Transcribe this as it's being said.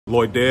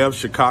Lloyd Dev,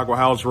 Chicago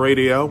House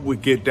Radio. We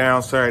get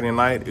down Saturday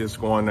night. It's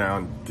going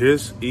down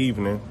this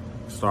evening,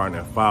 starting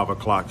at 5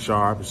 o'clock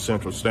sharp,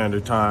 Central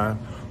Standard Time,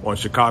 on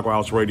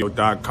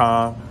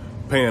ChicagoHouseRadio.com.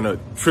 Paying a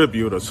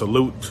tribute, a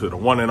salute to the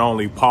one and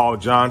only Paul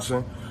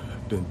Johnson.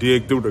 Then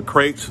dig through the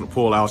crates and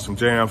pull out some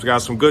jams.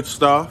 Got some good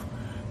stuff.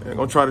 And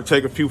going to try to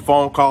take a few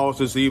phone calls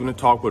this evening,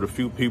 talk with a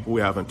few people we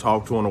haven't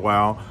talked to in a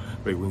while.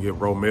 Maybe we can get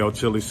Romeo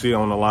Chili C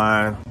on the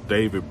line,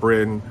 David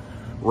Britton,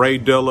 Ray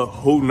Dilla,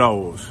 who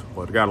knows?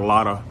 But I got a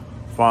lot of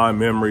fond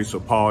memories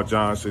of Paul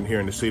Johnson here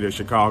in the city of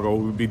Chicago.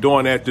 We'll be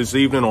doing that this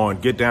evening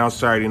on Get Down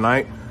Saturday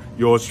Night.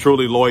 Yours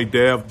truly, Lloyd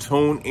Dev.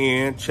 Tune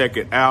in, check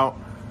it out,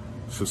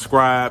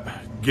 subscribe,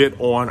 get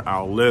on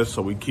our list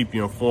so we keep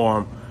you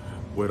informed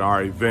with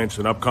our events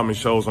and upcoming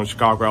shows on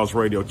Chicago House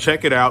Radio.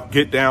 Check it out.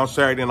 Get Down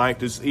Saturday Night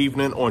this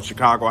evening on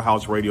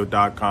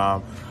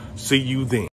ChicagoHouseRadio.com. See you then.